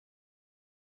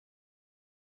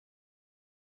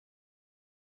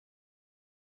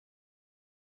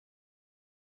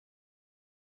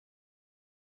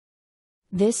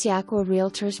This Jaqua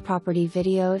Realtors property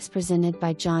video is presented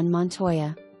by John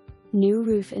Montoya. New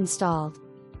roof installed.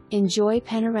 Enjoy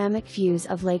panoramic views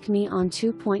of Lake Me on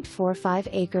 2.45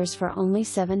 acres for only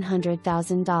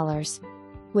 $700,000.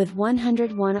 With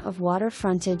 101 of water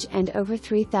frontage and over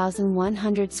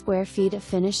 3,100 square feet of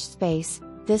finished space,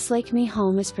 this Lake Me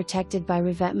home is protected by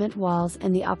revetment walls,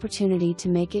 and the opportunity to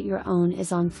make it your own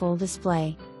is on full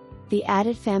display. The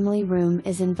added family room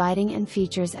is inviting and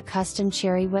features a custom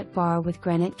cherry wet bar with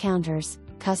granite counters,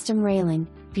 custom railing,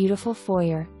 beautiful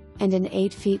foyer, and an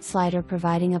 8-foot slider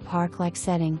providing a park-like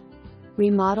setting.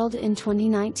 Remodeled in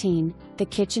 2019, the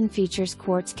kitchen features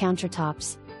quartz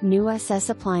countertops, new SS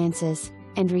appliances,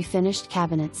 and refinished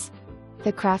cabinets.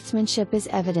 The craftsmanship is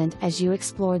evident as you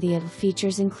explore the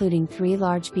features, including 3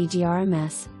 large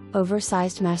bdrms,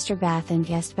 oversized master bath and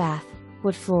guest bath,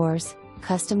 wood floors,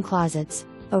 custom closets,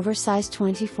 oversized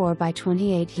 24 by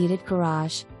 28 heated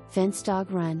garage, fenced dog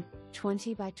run,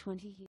 20 by 20 heated